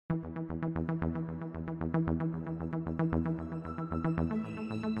Hi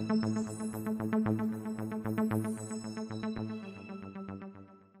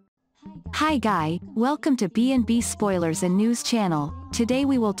guy, welcome to B&B Spoilers and News channel. Today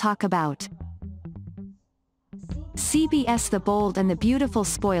we will talk about CBS The Bold and the Beautiful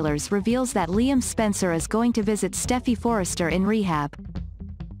Spoilers reveals that Liam Spencer is going to visit Steffy Forrester in rehab.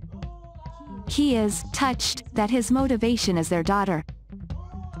 He is touched that his motivation is their daughter.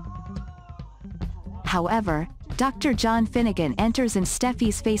 However, Dr. John Finnegan enters and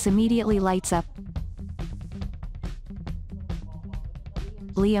Steffy's face immediately lights up.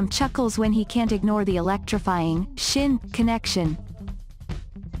 Liam chuckles when he can't ignore the electrifying shin connection.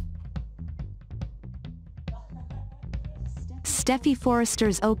 Steffy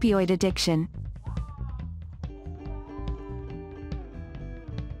Forrester's opioid addiction.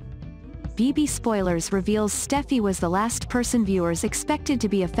 BB Spoilers reveals Steffy was the last person viewers expected to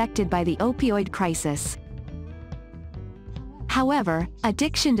be affected by the opioid crisis. However,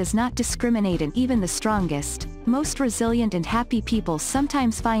 addiction does not discriminate, and even the strongest, most resilient and happy people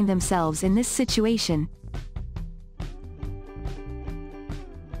sometimes find themselves in this situation.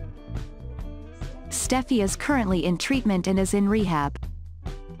 Steffy is currently in treatment and is in rehab.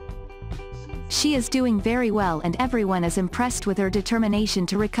 She is doing very well and everyone is impressed with her determination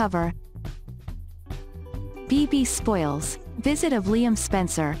to recover. BB spoils visit of Liam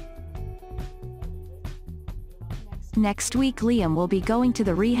Spencer. Next week Liam will be going to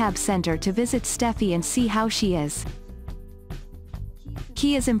the rehab center to visit Steffy and see how she is.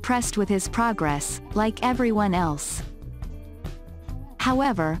 He is impressed with his progress, like everyone else.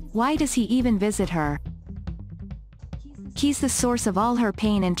 However, why does he even visit her? He's the source of all her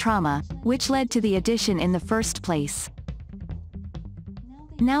pain and trauma, which led to the addiction in the first place.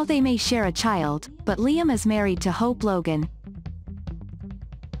 Now they may share a child, but Liam is married to Hope Logan.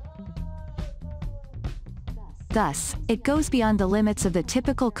 Thus, it goes beyond the limits of the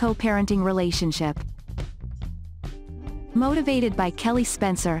typical co-parenting relationship. Motivated by Kelly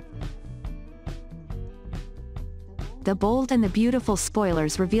Spencer. The Bold and the Beautiful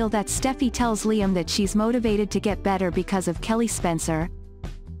Spoilers reveal that Steffy tells Liam that she's motivated to get better because of Kelly Spencer.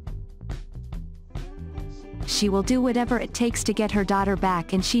 She will do whatever it takes to get her daughter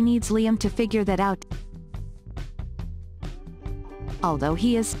back and she needs Liam to figure that out. Although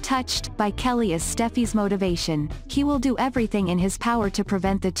he is touched by Kelly as Steffy's motivation, he will do everything in his power to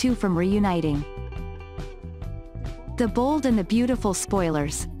prevent the two from reuniting. The Bold and the Beautiful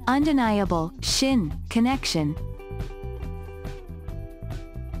Spoilers, undeniable shin connection.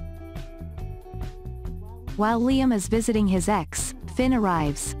 While Liam is visiting his ex, Finn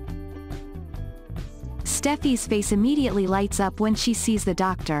arrives. Steffy's face immediately lights up when she sees the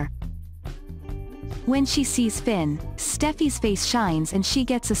doctor. When she sees Finn, Steffy's face shines and she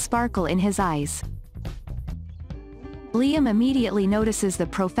gets a sparkle in his eyes. Liam immediately notices the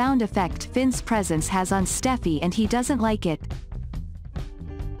profound effect Finn's presence has on Steffy and he doesn't like it.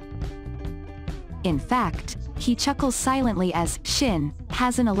 In fact, he chuckles silently as Shin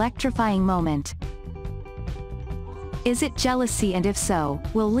has an electrifying moment. Is it jealousy, and if so,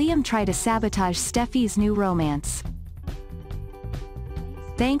 will Liam try to sabotage Steffy's new romance?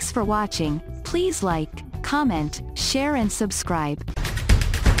 Thanks for watching. Please like, comment, share and subscribe.